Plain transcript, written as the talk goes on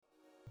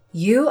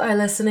You are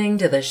listening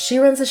to the She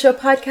Runs the Show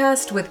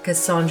podcast with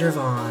Cassandra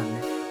Vaughn,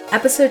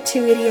 episode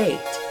 288,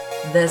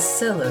 the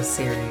solo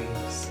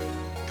series.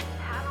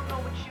 I don't know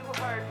what you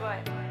heard,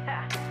 but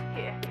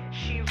yeah,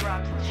 she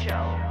runs the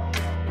show.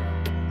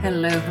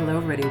 Hello,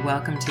 everybody.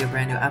 Welcome to a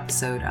brand new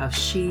episode of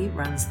She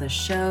Runs the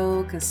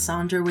Show.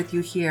 Cassandra with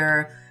you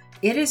here.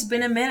 It has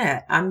been a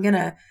minute. I'm going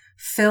to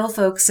fill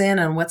folks in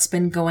on what's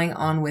been going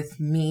on with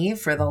me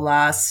for the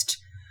last,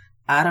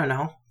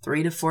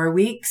 3 to 4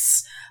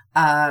 weeks.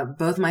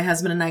 Both my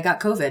husband and I got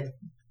COVID.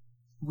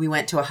 We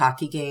went to a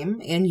hockey game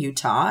in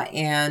Utah,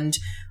 and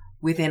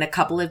within a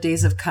couple of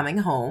days of coming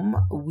home,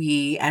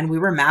 we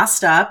were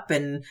masked up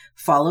and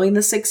following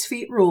the 6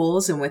 feet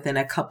rules. And within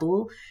a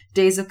couple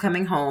days of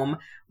coming home,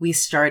 we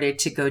started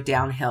to go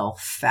downhill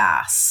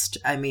fast.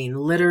 I mean,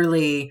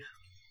 literally,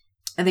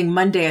 I think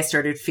Monday I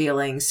started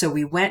feeling, so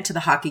we went to the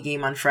hockey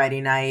game on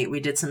Friday night. We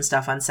did some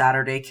stuff on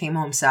Saturday, came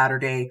home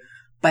Saturday.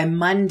 By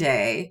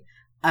Monday,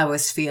 I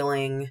was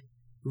feeling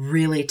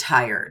really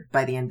tired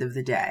by the end of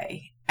the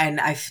day.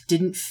 And I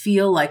didn't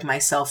feel like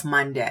myself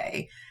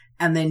Monday.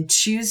 And then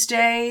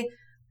Tuesday,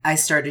 I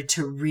started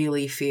to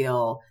really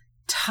feel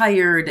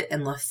tired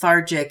and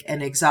lethargic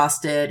and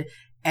exhausted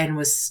and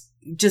was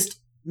just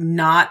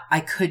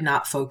I could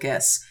not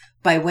focus.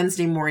 By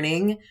Wednesday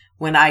morning,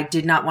 when I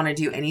did not want to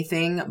do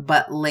anything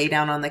but lay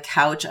down on the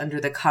couch under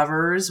the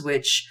covers,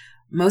 which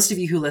most of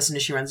you who listen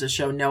to She Runs the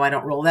Show know I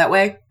don't roll that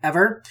way,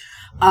 ever.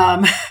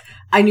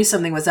 I knew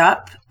something was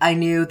up. I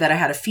knew that I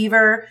had a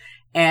fever,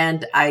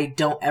 and I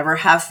don't ever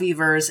have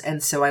fevers.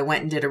 And so I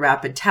went and did a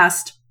rapid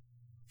test.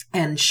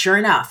 And sure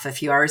enough, a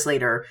few hours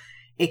later,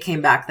 it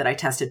came back that I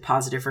tested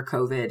positive for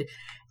COVID.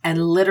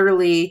 And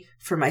literally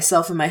for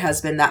myself and my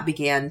husband, that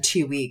began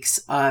 2 weeks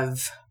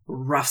of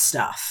rough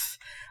stuff.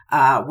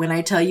 When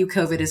I tell you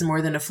COVID is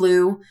more than a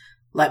flu,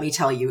 let me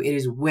tell you, it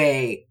is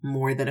way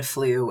more than a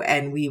flu.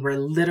 And we were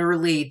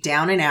literally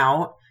down and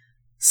out,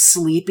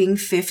 sleeping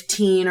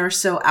 15 or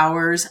so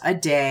hours a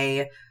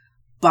day,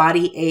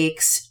 body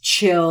aches,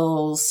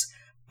 chills,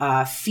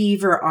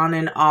 fever on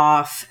and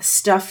off,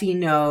 stuffy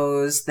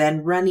nose,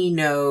 then runny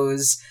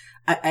nose.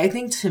 I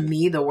think to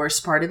me, the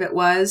worst part of it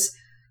was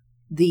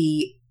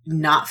the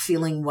not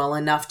feeling well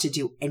enough to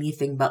do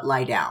anything but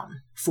lie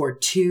down for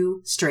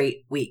 2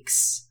 straight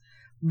weeks.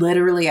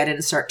 Literally, I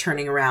didn't start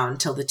turning around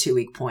till the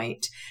 2-week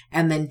point.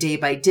 And then day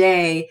by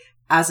day,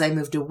 as I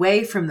moved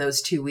away from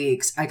those 2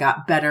 weeks, I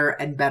got better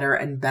and better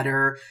and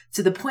better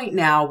to the point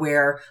now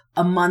where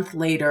a month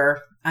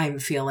later, I'm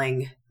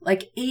feeling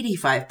like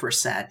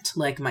 85%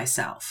 like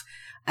myself.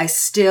 I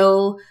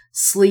still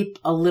sleep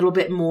a little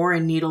bit more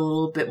and need a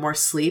little bit more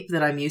sleep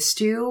than I'm used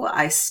to.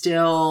 I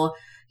still,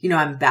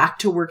 I'm back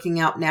to working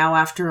out now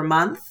after a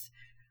month.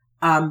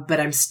 But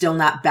I'm still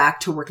not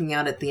back to working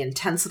out at the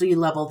intensity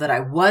level that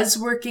I was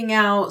working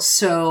out.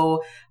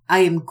 So I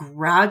am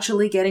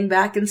gradually getting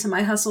back into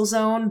my hustle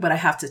zone, but I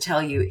have to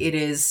tell you, it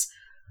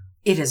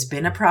has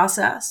been a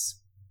process.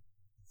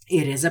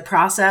 It is a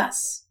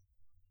process.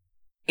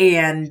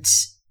 And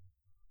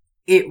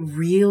it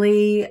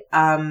really,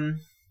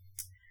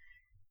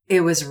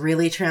 it was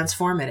really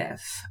transformative.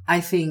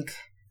 I think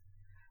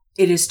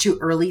it is too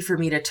early for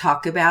me to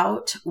talk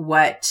about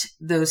what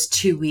those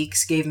 2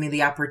 weeks gave me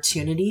the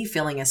opportunity,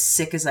 feeling as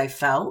sick as I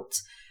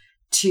felt,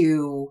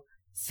 to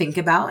think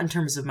about in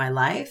terms of my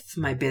life,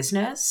 my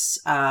business,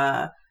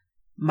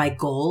 my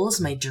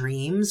goals, my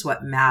dreams,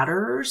 what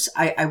matters.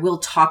 I will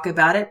talk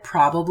about it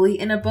probably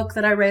in a book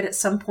that I write at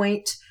some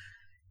point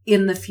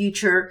in the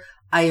future.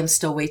 I am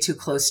still way too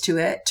close to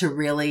it to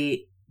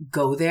really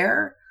go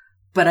there.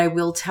 But I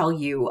will tell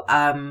you,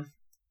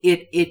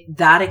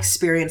 that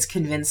experience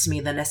convinced me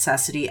the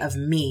necessity of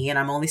me, and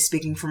I'm only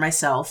speaking for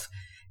myself.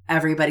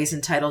 Everybody's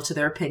entitled to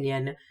their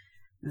opinion.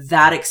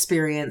 That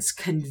experience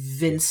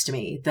convinced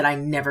me that I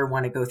never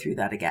want to go through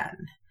that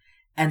again.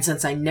 And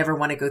since I never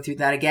want to go through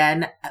that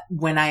again,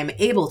 when I am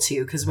able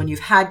to, because when you've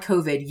had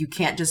COVID, you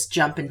can't just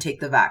jump and take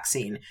the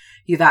vaccine.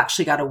 You've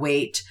actually got to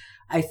wait.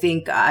 I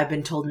think I've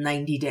been told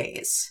 90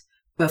 days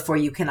before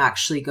you can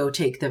actually go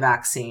take the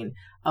vaccine.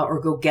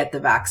 Or go get the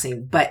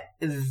vaccine. But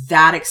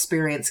that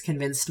experience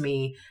convinced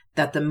me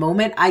that the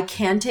moment I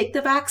can take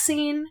the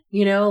vaccine,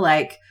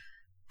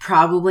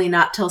 probably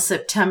not till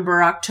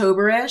September,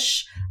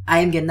 October-ish, I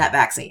am getting that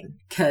vaccine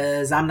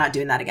because I'm not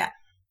doing that again.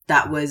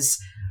 That was,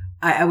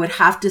 I would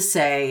have to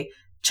say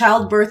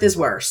childbirth is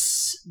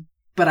worse,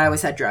 but I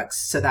always had drugs.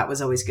 So that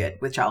was always good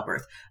with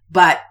childbirth.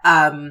 But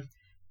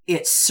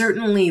it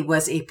certainly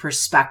was a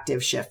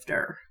perspective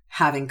shifter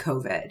having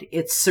COVID.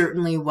 It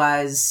certainly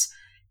was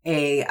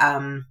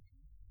the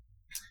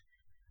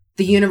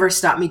universe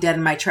stopped me dead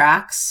in my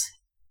tracks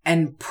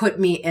and put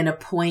me in a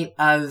point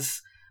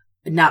of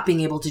not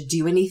being able to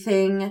do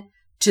anything,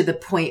 to the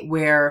point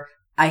where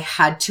I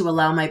had to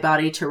allow my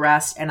body to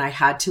rest and I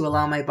had to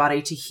allow my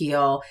body to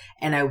heal.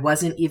 And I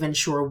wasn't even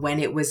sure when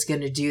it was going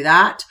to do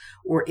that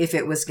or if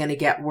it was going to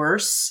get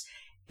worse.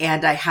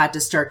 And I had to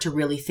start to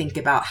really think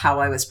about how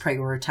I was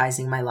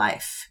prioritizing my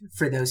life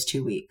for those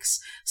 2 weeks.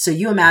 So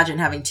you imagine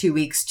having 2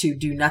 weeks to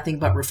do nothing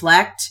but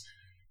reflect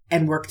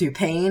and work through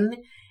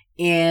pain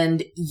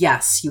And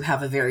yes, you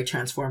have a very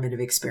transformative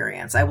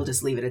experience. I will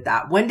just leave it at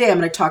that. One day I'm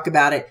going to talk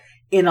about it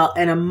in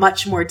a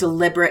much more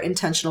deliberate,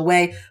 intentional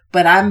way,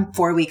 but I'm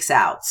 4 weeks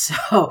out.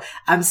 So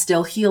I'm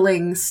still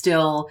healing,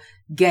 still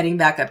getting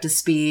back up to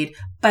speed,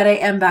 but I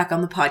am back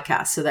on the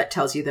podcast. So that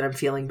tells you that I'm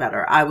feeling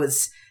better. I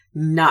was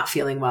not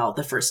feeling well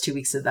the first 2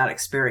 weeks of that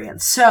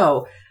experience.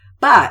 So,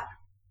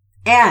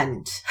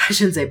 and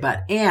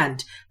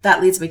that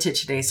leads me to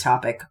today's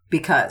topic,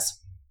 because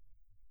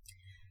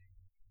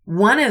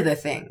one of the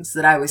things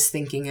that I was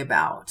thinking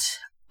about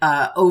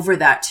over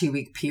that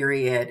 2-week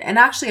period, and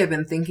actually I've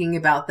been thinking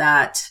about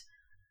that,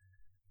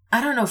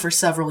 I don't know, for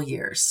several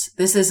years.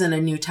 This isn't a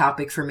new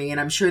topic for me, and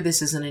I'm sure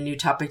this isn't a new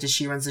topic to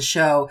She Runs the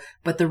Show,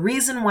 but the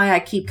reason why I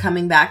keep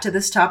coming back to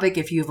this topic,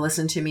 if you've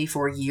listened to me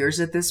for years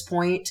at this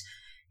point,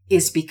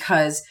 is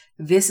because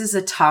this is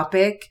a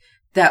topic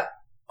that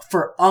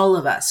for all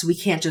of us, we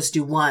can't just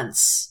do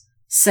once,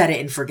 set it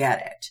and forget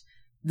it.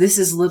 This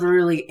is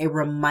literally a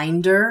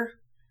reminder,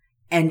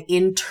 an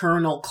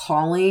internal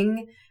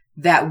calling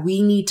that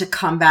we need to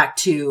come back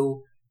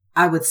to,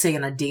 I would say,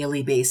 on a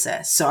daily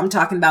basis. So I'm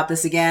talking about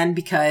this again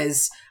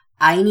because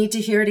I need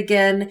to hear it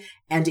again.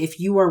 And if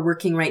you are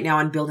working right now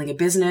on building a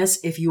business,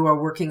 if you are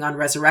working on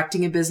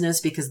resurrecting a business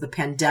because the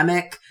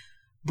pandemic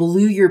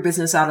blew your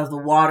business out of the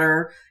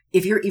water,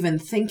 if you're even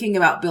thinking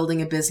about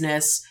building a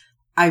business,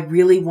 I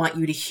really want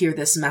you to hear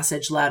this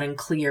message loud and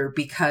clear,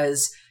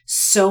 because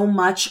so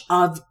much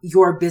of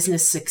your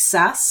business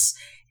success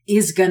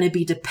is going to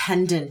be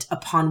dependent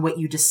upon what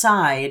you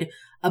decide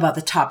about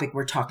the topic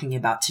we're talking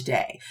about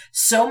today.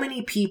 So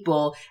many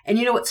people, and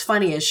you know what's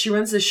funny is She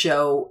Runs the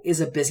Show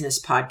is a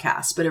business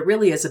podcast, but it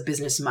really is a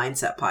business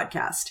mindset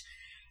podcast.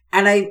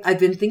 And I've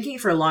been thinking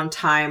for a long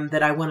time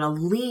that I want to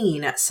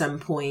lean at some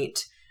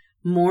point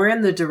more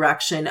in the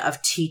direction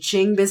of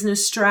teaching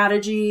business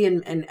strategy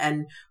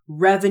and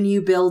revenue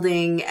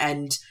building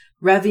and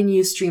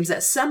revenue streams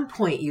at some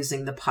point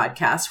using the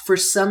podcast for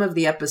some of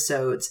the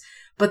episodes.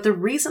 But the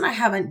reason I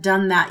haven't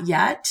done that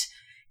yet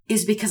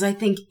is because I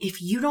think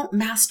if you don't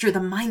master the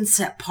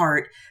mindset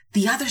part,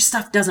 the other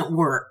stuff doesn't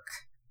work.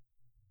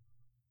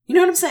 You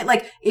know what I'm saying?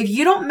 Like, if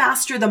you don't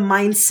master the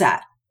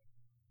mindset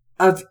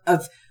of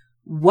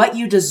what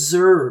you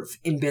deserve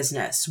in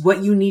business,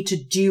 what you need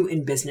to do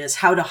in business,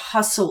 how to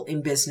hustle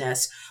in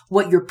business,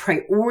 what your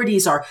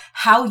priorities are,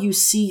 how you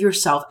see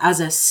yourself as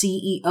a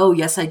CEO.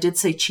 Yes, I did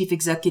say Chief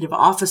Executive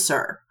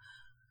Officer.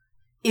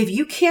 If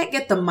you can't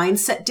get the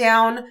mindset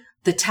down,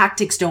 the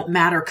tactics don't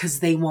matter because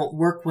they won't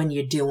work when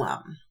you do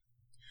them.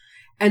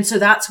 And so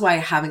that's why I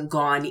haven't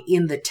gone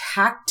in the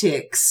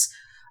tactics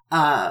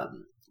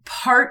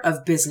part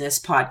of business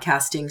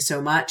podcasting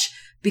so much,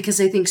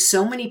 because I think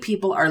so many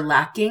people are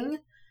lacking.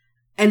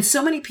 And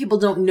so many people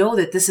don't know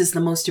that this is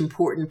the most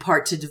important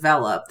part to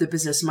develop, the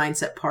business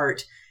mindset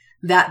part,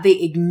 that they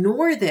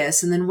ignore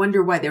this and then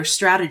wonder why their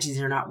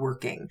strategies are not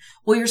working.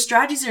 Well, your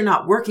strategies are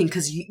not working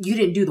because you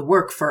didn't do the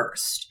work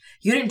first.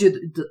 You didn't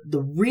do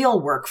the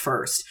real work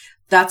first.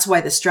 That's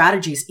why the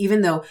strategies,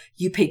 even though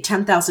you paid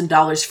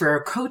 $10,000 for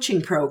a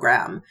coaching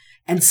program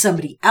and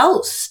somebody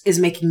else is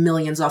making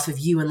millions off of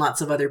you and lots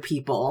of other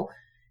people,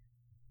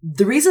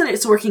 the reason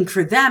it's working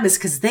for them is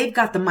because they've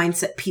got the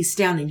mindset piece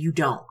down and you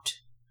don't.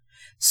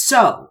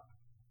 So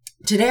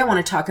today I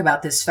want to talk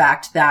about this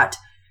fact that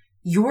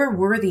your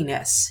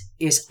worthiness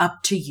is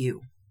up to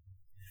you.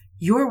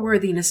 Your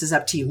worthiness is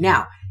up to you.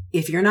 Now,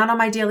 if you're not on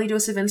my Daily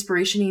Dose of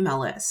Inspiration email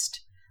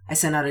list, I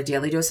sent out a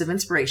Daily Dose of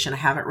Inspiration. I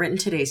haven't written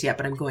today's yet,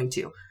 but I'm going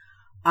to.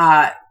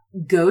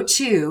 Go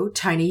to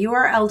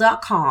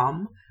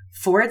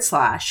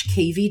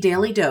tinyurl.com/KV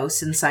Daily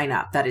Dose and sign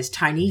up. That is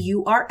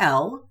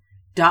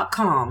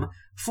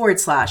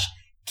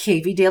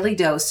tinyurl.com/KV Daily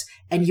Dose.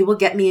 And you will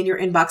get me in your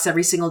inbox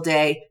every single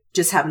day,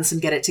 just having some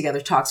get it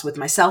together talks with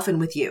myself and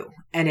with you.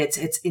 And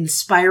it's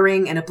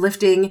inspiring and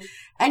uplifting.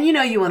 And you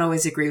know, you won't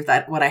always agree with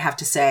that, what I have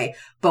to say,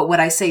 but what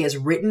I say is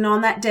written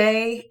on that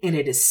day and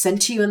it is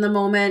sent to you in the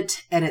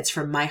moment and it's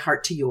from my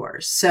heart to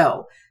yours.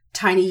 So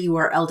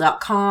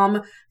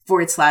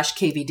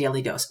tinyurl.com/KV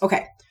Daily Dose.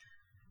 Okay.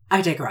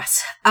 I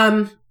digress.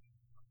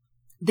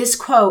 This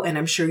quote, and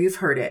I'm sure you've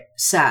heard it,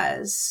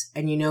 says,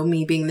 and you know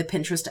me being the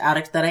Pinterest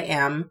addict that I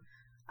am,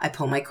 I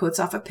pull my quotes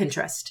off of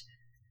Pinterest.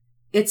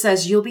 It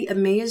says, you'll be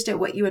amazed at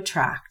what you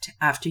attract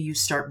after you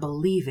start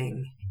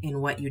believing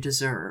in what you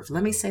deserve.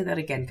 Let me say that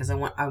again because I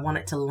want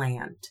it to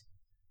land.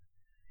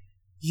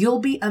 You'll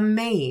be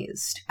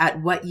amazed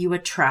at what you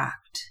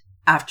attract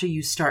after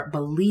you start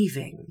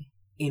believing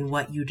in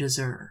what you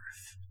deserve.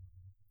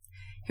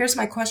 Here's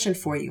my question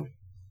for you.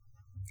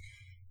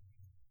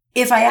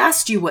 If I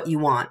asked you what you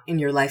want in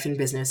your life and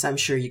business, I'm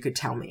sure you could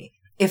tell me.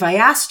 If I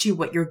asked you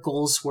what your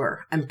goals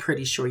were, I'm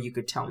pretty sure you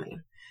could tell me.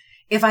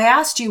 If I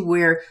asked you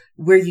where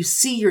you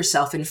see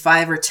yourself in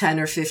 5 or 10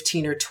 or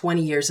 15 or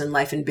 20 years in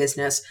life and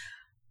business,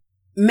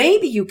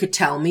 maybe you could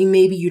tell me,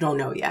 maybe you don't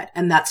know yet.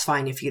 And that's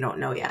fine if you don't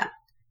know yet.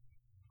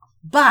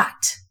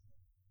 But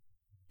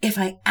if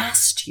I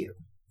asked you,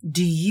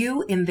 do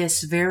you in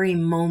this very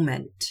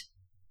moment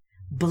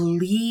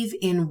believe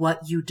in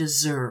what you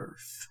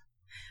deserve?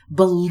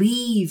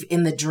 Believe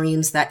in the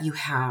dreams that you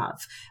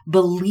have.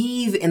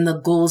 Believe in the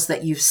goals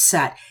that you've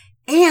set.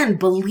 And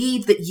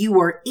believe that you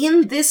are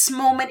in this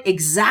moment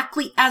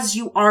exactly as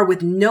you are,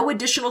 with no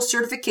additional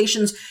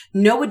certifications,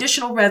 no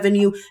additional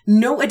revenue,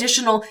 no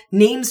additional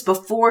names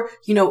before,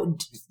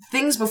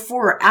 things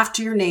before or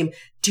after your name.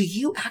 Do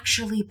you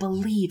actually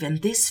believe in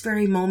this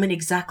very moment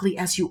exactly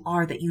as you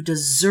are, that you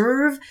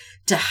deserve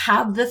to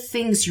have the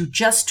things you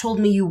just told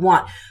me you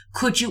want?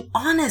 Could you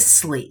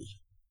honestly,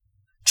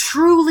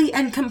 truly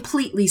and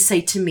completely say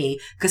to me,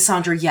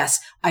 Cassandra, yes,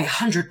 I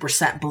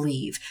 100%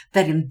 believe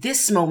that in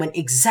this moment,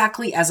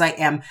 exactly as I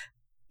am,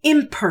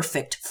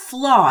 imperfect,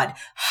 flawed,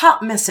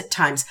 hot mess at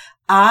times,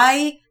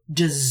 I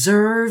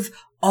deserve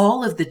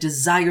all of the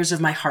desires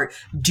of my heart.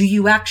 Do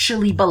you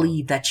actually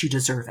believe that you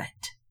deserve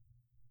it?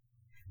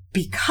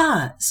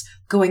 Because,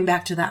 going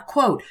back to that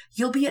quote,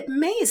 you'll be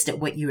amazed at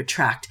what you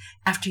attract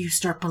after you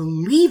start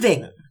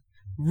believing,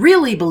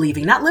 really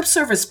believing, not lip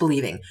service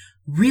believing,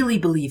 really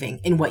believing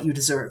in what you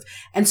deserve.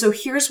 And so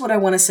here's what I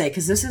want to say,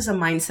 because this is a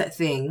mindset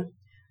thing.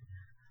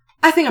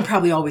 I think I'm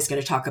probably always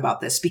going to talk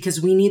about this,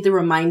 because we need the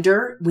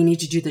reminder. We need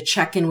to do the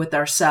check-in with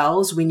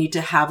ourselves. We need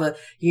to have a,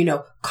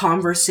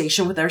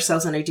 conversation with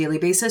ourselves on a daily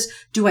basis.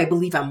 Do I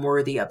believe I'm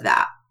worthy of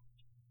that?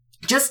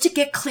 Just to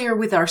get clear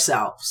with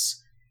ourselves.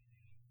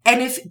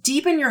 And if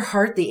deep in your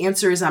heart, the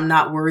answer is I'm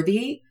not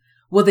worthy,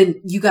 well,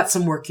 then you got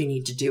some work you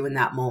need to do in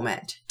that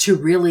moment to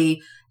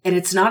really. And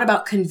it's not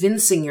about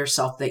convincing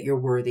yourself that you're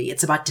worthy.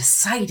 It's about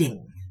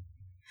deciding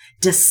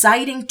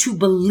to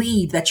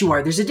believe that you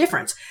are. There's a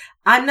difference.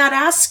 I'm not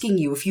asking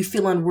you, if you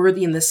feel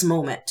unworthy in this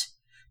moment,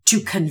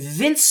 to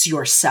convince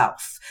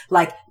yourself,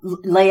 like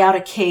lay out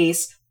a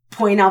case,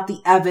 point out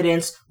the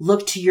evidence,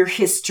 look to your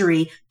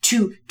history,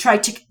 to try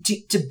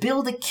to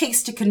build a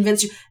case to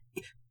convince you.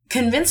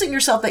 Convincing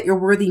yourself that you're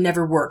worthy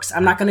never works.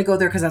 I'm not going to go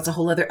there because that's a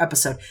whole other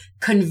episode.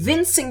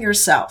 Convincing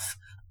yourself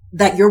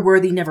that you're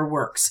worthy never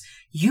works.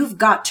 You've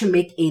got to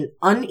make an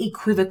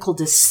unequivocal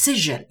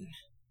decision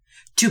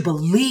to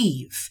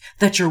believe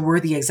that you're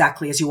worthy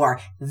exactly as you are.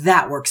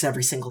 That works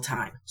every single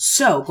time.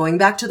 So going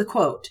back to the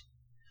quote,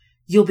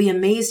 you'll be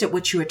amazed at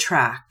what you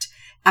attract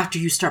after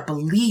you start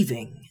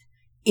believing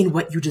in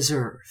what you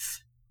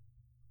deserve.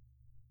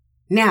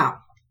 Now,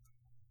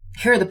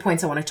 here are the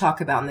points I want to talk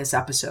about in this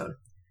episode.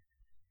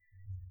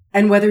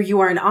 And whether you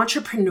are an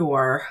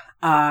entrepreneur,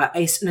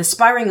 an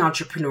aspiring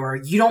entrepreneur,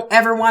 you don't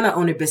ever want to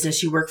own a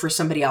business, you work for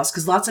somebody else,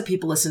 because lots of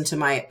people listen to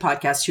my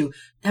podcast who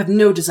have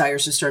no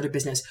desires to start a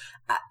business.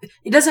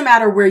 It doesn't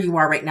matter where you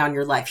are right now in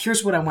your life.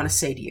 Here's what I want to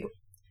say to you.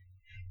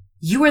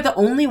 You are the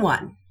only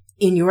one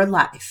in your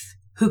life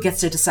who gets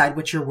to decide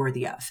what you're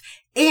worthy of.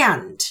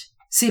 And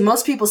see,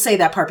 most people say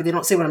that part, but they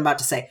don't say what I'm about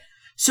to say.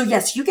 So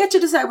yes, you get to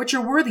decide what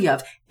you're worthy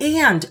of,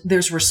 and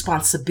there's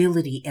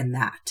responsibility in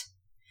that.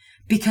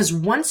 Because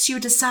once you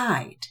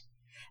decide,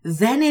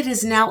 then it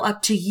is now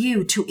up to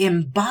you to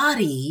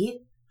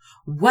embody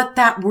what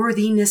that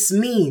worthiness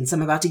means.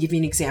 I'm about to give you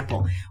an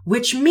example,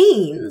 which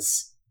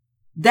means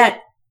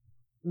that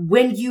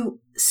when you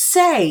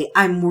say,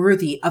 I'm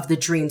worthy of the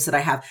dreams that I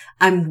have,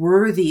 I'm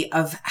worthy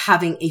of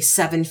having a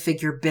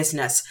 7-figure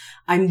business,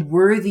 I'm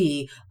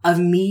worthy of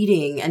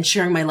meeting and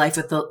sharing my life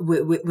with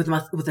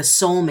a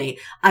soulmate,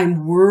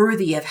 I'm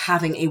worthy of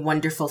having a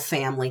wonderful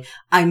family,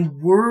 I'm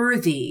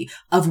worthy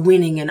of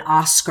winning an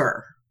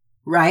Oscar,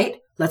 right?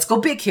 Let's go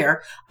big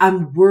here.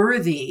 I'm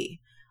worthy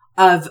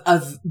of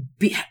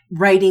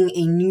writing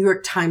a New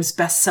York Times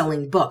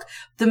best-selling book.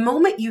 The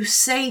moment you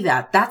say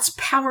that, that's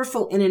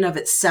powerful in and of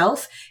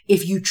itself.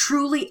 If you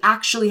truly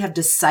actually have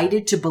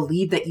decided to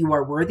believe that you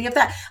are worthy of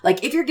that,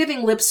 like if you're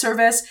giving lip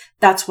service,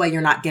 that's why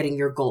you're not getting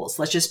your goals.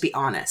 Let's just be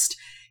honest.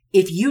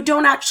 If you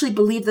don't actually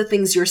believe the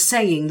things you're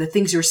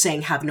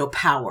saying have no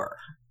power.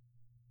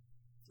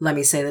 Let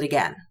me say that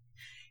again.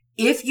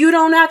 If you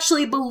don't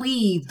actually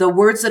believe the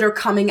words that are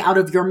coming out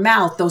of your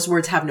mouth, those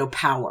words have no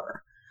power.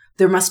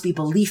 There must be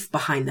belief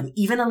behind them,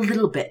 even a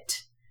little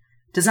bit.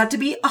 Does not have to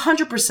be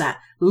 100%,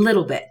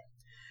 little bit.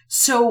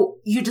 So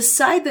you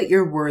decide that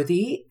you're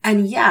worthy,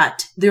 and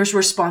yet there's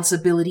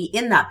responsibility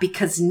in that,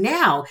 because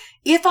now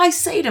if I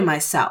say to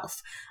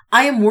myself,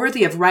 I am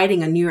worthy of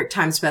writing a New York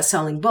Times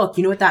bestselling book,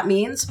 you know what that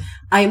means?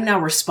 I am now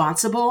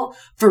responsible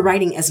for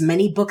writing as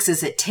many books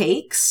as it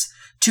takes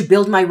to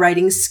build my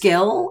writing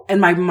skill and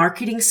my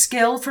marketing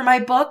skill for my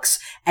books,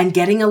 and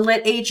getting a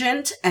lit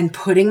agent and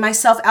putting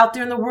myself out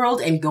there in the world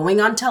and going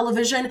on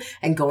television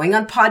and going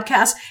on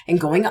podcasts and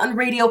going on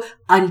radio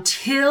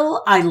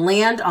until I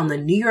land on the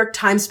New York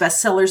Times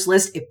bestsellers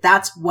list, if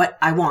that's what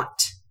I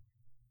want.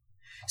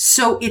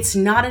 So it's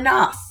not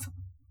enough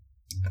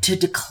to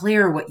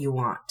declare what you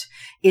want.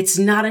 It's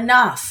not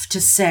enough to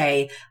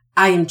say,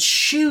 I'm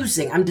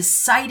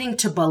deciding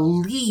to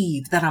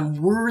believe that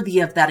I'm worthy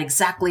of that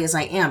exactly as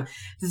I am.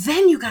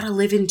 Then you got to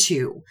live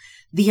into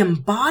the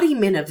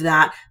embodiment of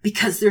that,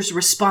 because there's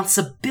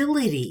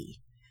responsibility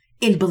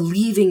in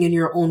believing in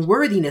your own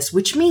worthiness,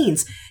 which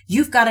means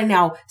you've got to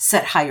now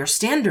set higher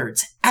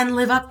standards and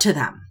live up to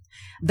them.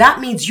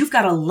 That means you've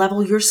got to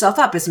level yourself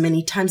up as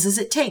many times as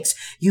it takes.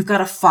 You've got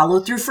to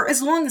follow through for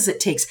as long as it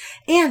takes.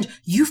 And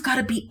you've got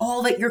to be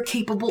all that you're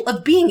capable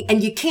of being.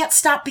 And you can't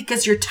stop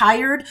because you're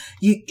tired.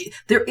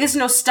 There is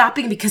no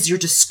stopping because you're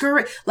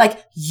discouraged.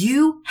 Like,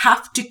 you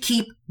have to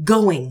keep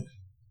going.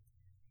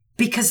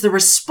 Because the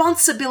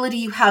responsibility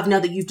you have now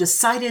that you've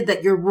decided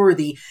that you're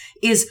worthy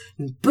is,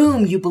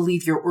 boom, you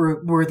believe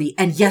you're worthy.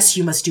 And yes,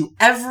 you must do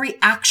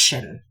every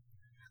action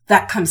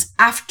that comes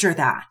after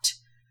that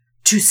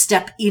to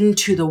step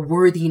into the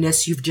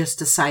worthiness you've just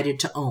decided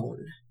to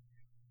own.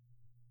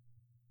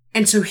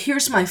 And so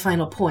here's my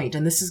final point,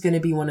 and this is going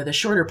to be one of the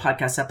shorter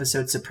podcast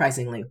episodes,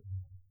 surprisingly.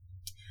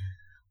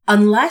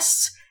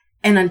 Unless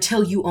and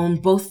until you own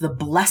both the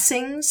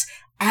blessings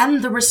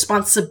and the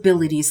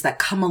responsibilities that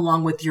come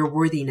along with your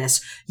worthiness,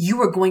 you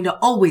are going to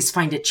always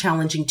find it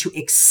challenging to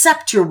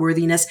accept your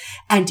worthiness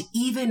and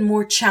even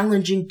more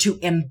challenging to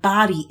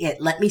embody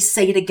it. Let me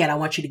say it again. I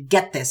want you to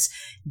get this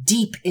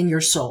deep in your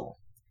soul.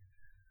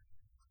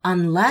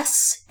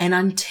 Unless and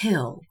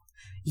until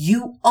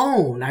you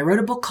own, I wrote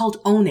a book called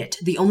Own It,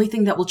 The Only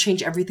Thing That Will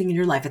Change Everything in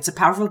Your Life. It's a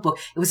powerful book.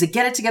 It was a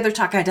get it together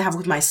talk I had to have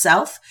with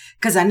myself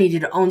because I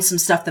needed to own some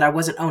stuff that I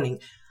wasn't owning.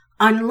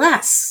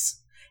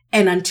 Unless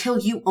and until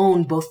you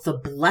own both the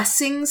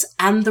blessings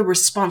and the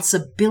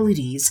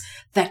responsibilities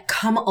that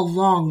come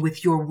along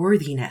with your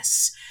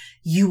worthiness,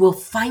 you will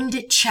find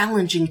it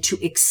challenging to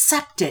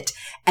accept it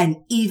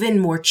and even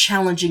more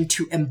challenging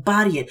to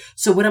embody it.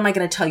 So what am I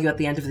going to tell you at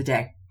the end of the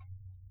day?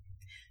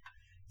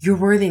 Your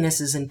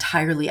worthiness is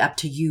entirely up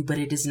to you, but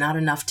it is not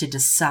enough to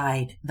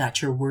decide that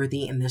you're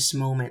worthy in this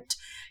moment.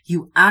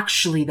 You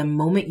actually, the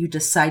moment you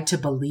decide to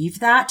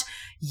believe that,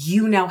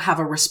 you now have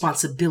a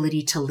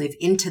responsibility to live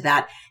into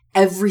that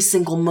every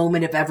single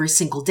moment of every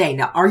single day.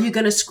 Now, are you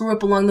going to screw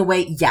up along the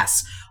way?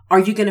 Yes. Are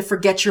you going to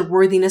forget your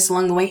worthiness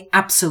along the way?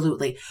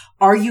 Absolutely.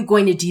 Are you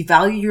going to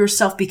devalue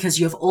yourself because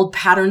you have old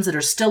patterns that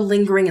are still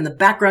lingering in the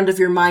background of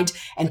your mind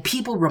and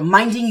people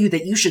reminding you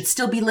that you should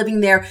still be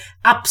living there?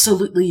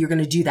 Absolutely, you're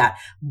going to do that.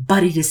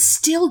 But it is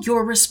still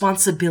your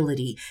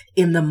responsibility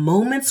in the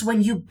moments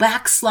when you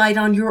backslide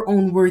on your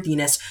own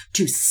worthiness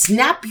to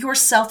snap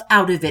yourself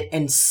out of it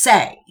and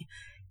say,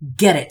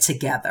 get it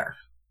together.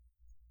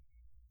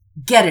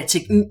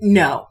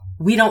 No.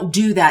 We don't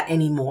do that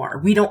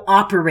anymore. We don't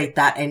operate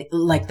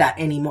like that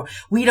anymore.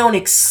 We don't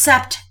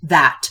accept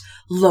that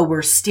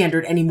lower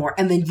standard anymore.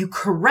 And then you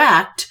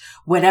correct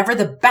whatever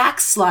the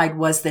backslide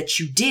was that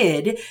you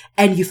did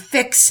and you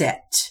fix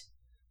it.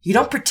 You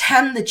don't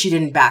pretend that you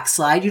didn't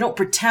backslide. You don't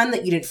pretend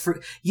that you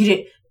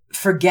didn't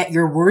forget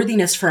your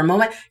worthiness for a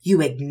moment.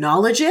 You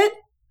acknowledge it.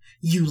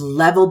 You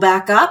level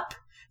back up.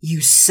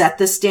 You set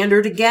the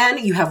standard again.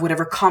 You have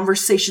whatever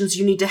conversations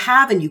you need to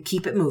have and you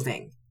keep it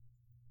moving.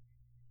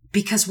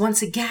 Because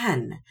once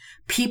again,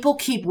 people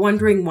keep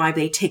wondering why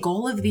they take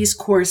all of these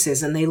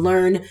courses and they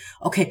learn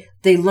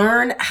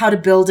how to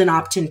build an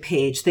opt-in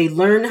page. They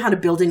learn how to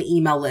build an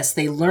email list.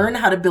 They learn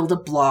how to build a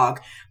blog.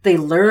 They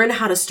learn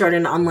how to start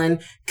an online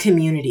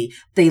community.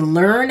 They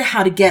learn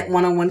how to get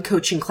one-on-one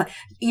coaching.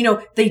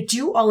 They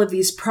do all of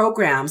these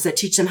programs that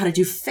teach them how to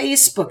do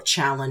Facebook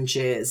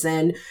challenges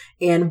and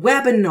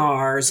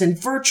webinars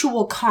and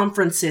virtual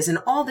conferences and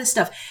all this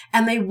stuff.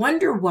 And they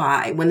wonder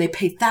why when they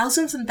pay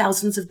thousands and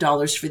thousands of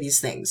dollars for these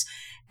things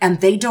and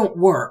they don't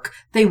work,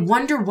 they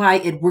wonder why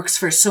it works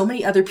for so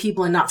many other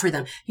people and not for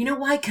them. You know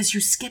why? Because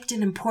you skipped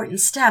an important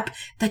step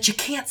that you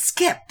can't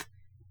skip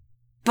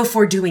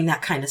before doing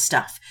that kind of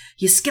stuff.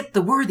 You skipped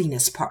the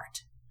worthiness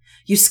part.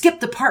 You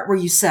skipped the part where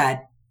you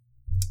said,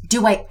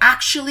 do I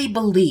actually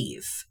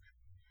believe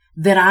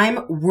that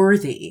I'm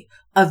worthy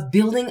of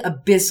building a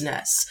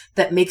business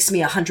that makes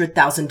me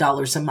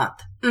 $100,000 a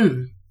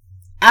month?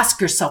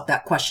 Ask yourself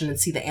that question and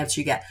see the answer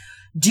you get.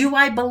 Do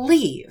I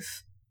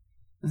believe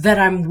that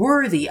I'm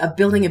worthy of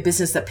building a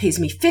business that pays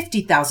me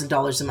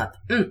 $50,000 a month?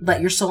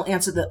 Let your soul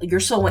answer your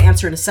soul will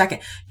answer in a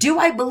second. Do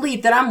I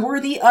believe that I'm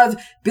worthy of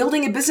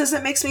building a business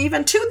that makes me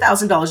even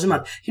 $2,000 a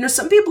month?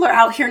 Some people are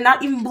out here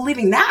not even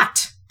believing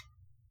that.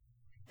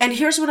 And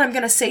here's what I'm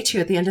going to say to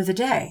you at the end of the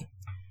day.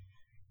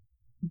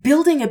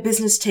 Building a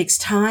business takes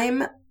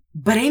time,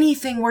 but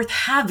anything worth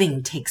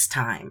having takes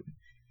time.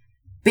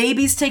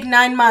 Babies take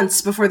 9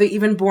 months before they're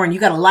even born. You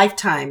got a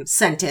lifetime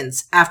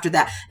sentence after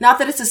that. Not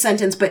that it's a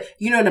sentence, but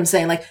you know what I'm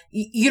saying? Like,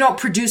 you don't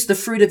produce the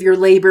fruit of your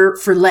labor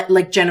for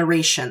like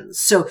generations.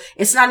 So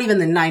it's not even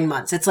the 9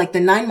 months. It's like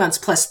the 9 months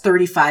plus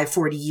 35,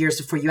 40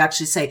 years before you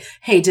actually say,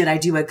 hey, did I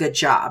do a good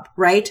job?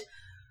 Right?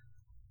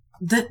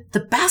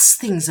 The best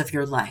things of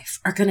your life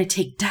are going to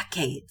take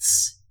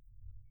decades.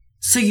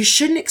 So you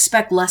shouldn't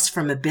expect less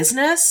from a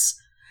business,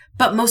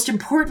 but most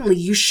importantly,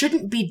 you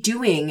shouldn't be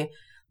doing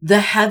the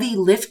heavy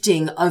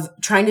lifting of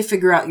trying to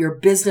figure out your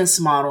business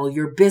model,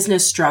 your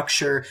business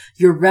structure,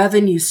 your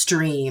revenue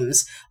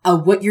streams,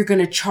 what you're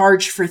going to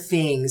charge for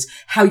things,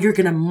 how you're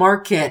going to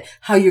market,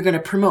 how you're going to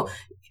promote.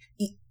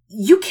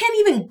 You can't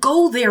even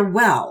go there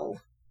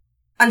well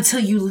until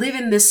you live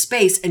in this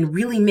space and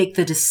really make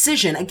the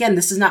decision. Again,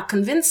 this is not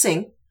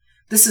convincing.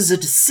 This is a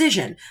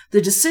decision.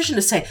 The decision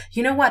to say,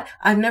 you know what?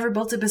 I've never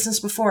built a business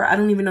before. I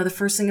don't even know the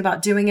first thing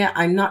about doing it.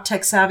 I'm not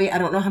tech savvy. I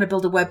don't know how to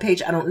build a web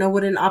page. I don't know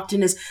what an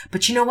opt-in is.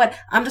 But you know what?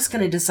 I'm just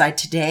going to decide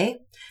today,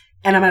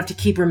 and I'm going to have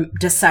to keep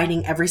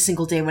deciding every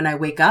single day when I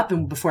wake up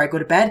and before I go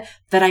to bed,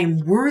 that I'm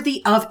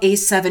worthy of a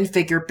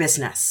 7-figure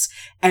business.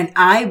 And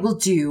I will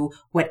do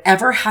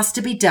whatever has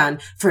to be done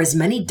for as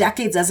many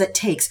decades as it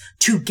takes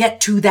to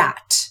get to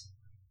that.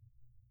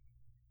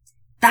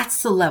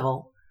 That's the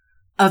level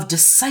of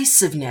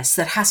decisiveness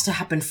that has to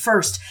happen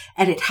first.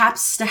 And it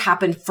has to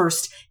happen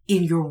first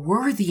in your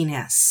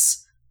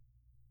worthiness.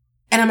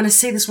 And I'm going to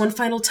say this one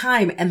final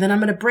time, and then I'm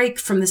going to break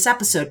from this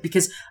episode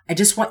because I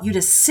just want you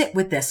to sit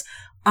with this.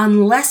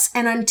 Unless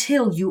and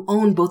until you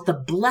own both the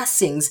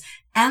blessings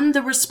and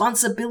the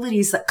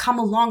responsibilities that come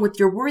along with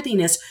your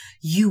worthiness,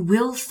 you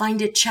will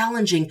find it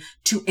challenging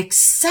to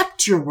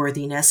accept your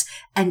worthiness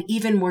and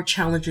even more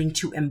challenging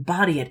to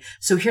embody it.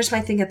 So here's my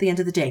thing at the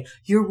end of the day.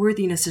 Your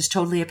worthiness is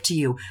totally up to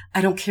you.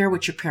 I don't care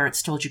what your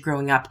parents told you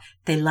growing up.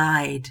 They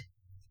lied.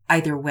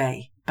 Either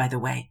way, by the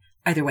way.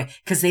 Either way,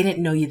 because they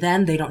didn't know you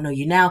then. They don't know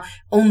you now.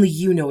 Only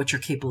you know what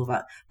you're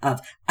capable of.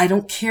 I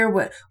don't care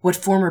what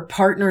former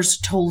partners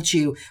told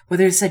you,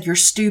 whether they said you're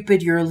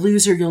stupid, you're a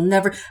loser, you'll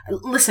never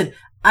listen.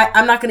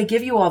 I'm not going to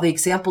give you all the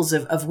examples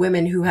of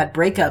women who had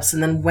breakups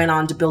and then went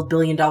on to build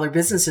billion-dollar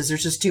businesses.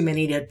 There's just too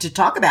many to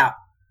talk about.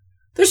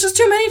 There's just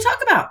too many to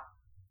talk about.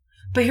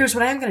 But here's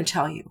what I'm going to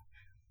tell you.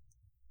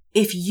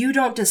 If you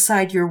don't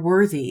decide you're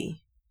worthy,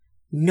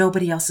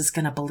 nobody else is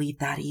going to believe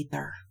that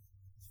either.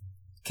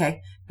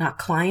 Okay? Not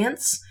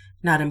clients,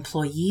 not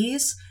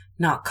employees,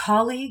 not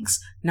colleagues,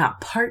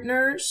 not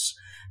partners,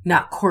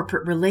 not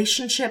corporate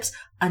relationships.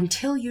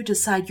 Until you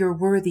decide you're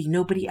worthy,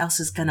 nobody else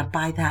is going to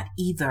buy that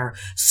either.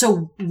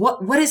 So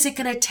what is it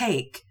going to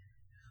take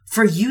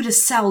for you to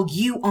sell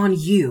you on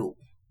you?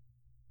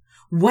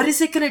 What is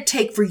it going to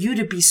take for you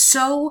to be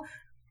so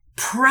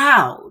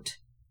proud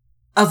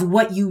of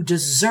what you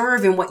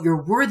deserve and what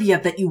you're worthy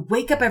of that you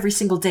wake up every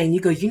single day and you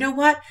go, you know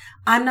what?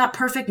 I'm not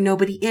perfect.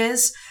 Nobody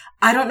is.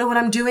 I don't know what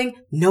I'm doing.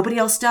 Nobody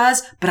else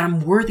does, but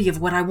I'm worthy of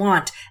what I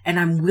want. And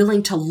I'm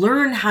willing to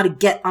learn how to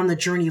get on the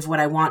journey of what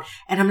I want.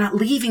 And I'm not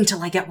leaving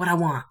till I get what I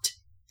want.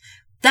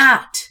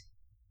 That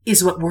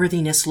is what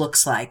worthiness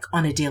looks like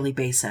on a daily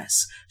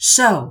basis.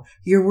 So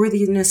your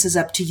worthiness is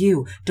up to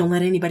you. Don't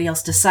let anybody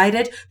else decide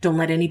it. Don't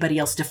let anybody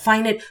else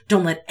define it.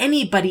 Don't let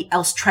anybody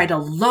else try to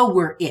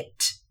lower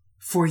it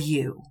for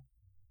you.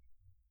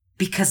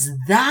 Because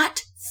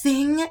that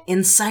thing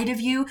inside of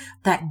you,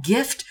 that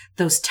gift,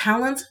 those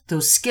talents,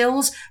 those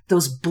skills,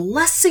 those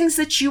blessings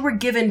that you were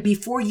given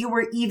before you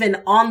were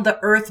even on the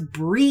earth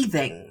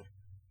breathing,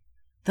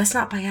 that's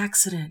not by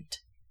accident.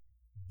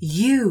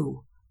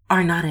 You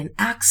are not an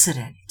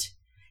accident.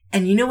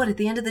 And you know what? At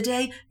the end of the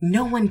day,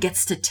 no one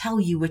gets to tell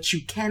you what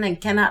you can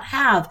and cannot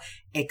have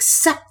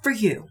except for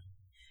you.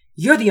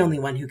 You're the only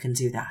one who can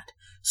do that.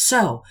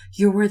 So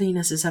your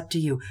worthiness is up to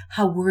you.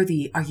 How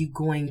worthy are you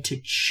going to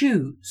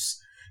choose?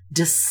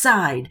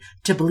 Decide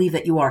to believe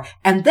that you are.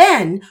 And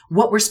then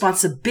what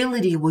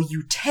responsibility will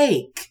you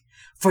take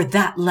for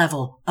that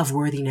level of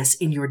worthiness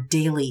in your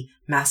daily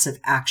massive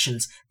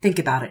actions? Think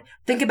about it.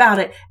 Think about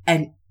it.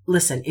 And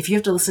listen, if you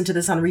have to listen to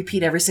this on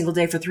repeat every single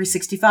day for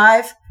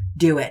 365,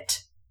 do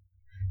it.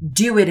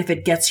 Do it if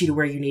it gets you to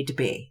where you need to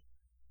be.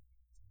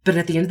 But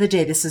at the end of the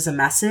day, this is a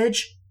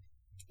message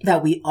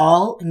that we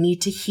all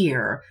need to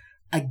hear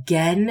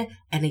again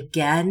and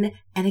again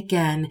and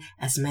again,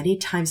 as many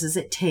times as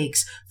it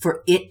takes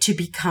for it to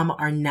become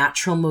our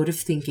natural mode of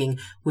thinking,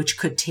 which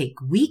could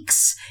take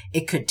weeks,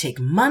 it could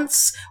take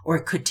months, or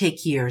it could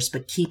take years.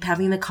 But keep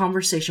having the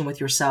conversation with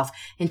yourself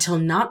until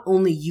not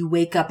only you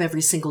wake up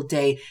every single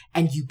day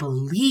and you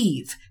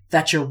believe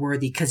that you're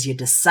worthy because you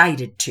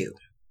decided to,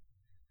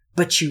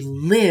 but you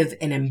live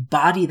and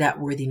embody that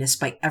worthiness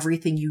by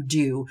everything you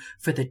do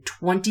for the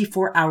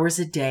 24 hours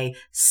a day,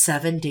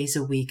 7 days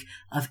a week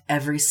of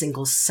every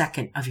single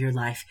second of your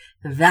life.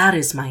 That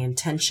is my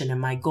intention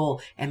and my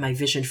goal and my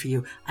vision for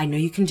you. I know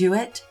you can do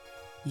it.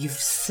 You've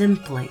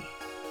simply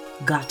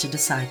got to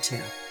decide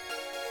to.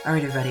 All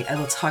right, everybody, I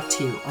will talk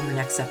to you on the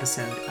next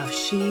episode of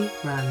She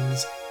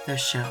Runs the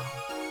Show.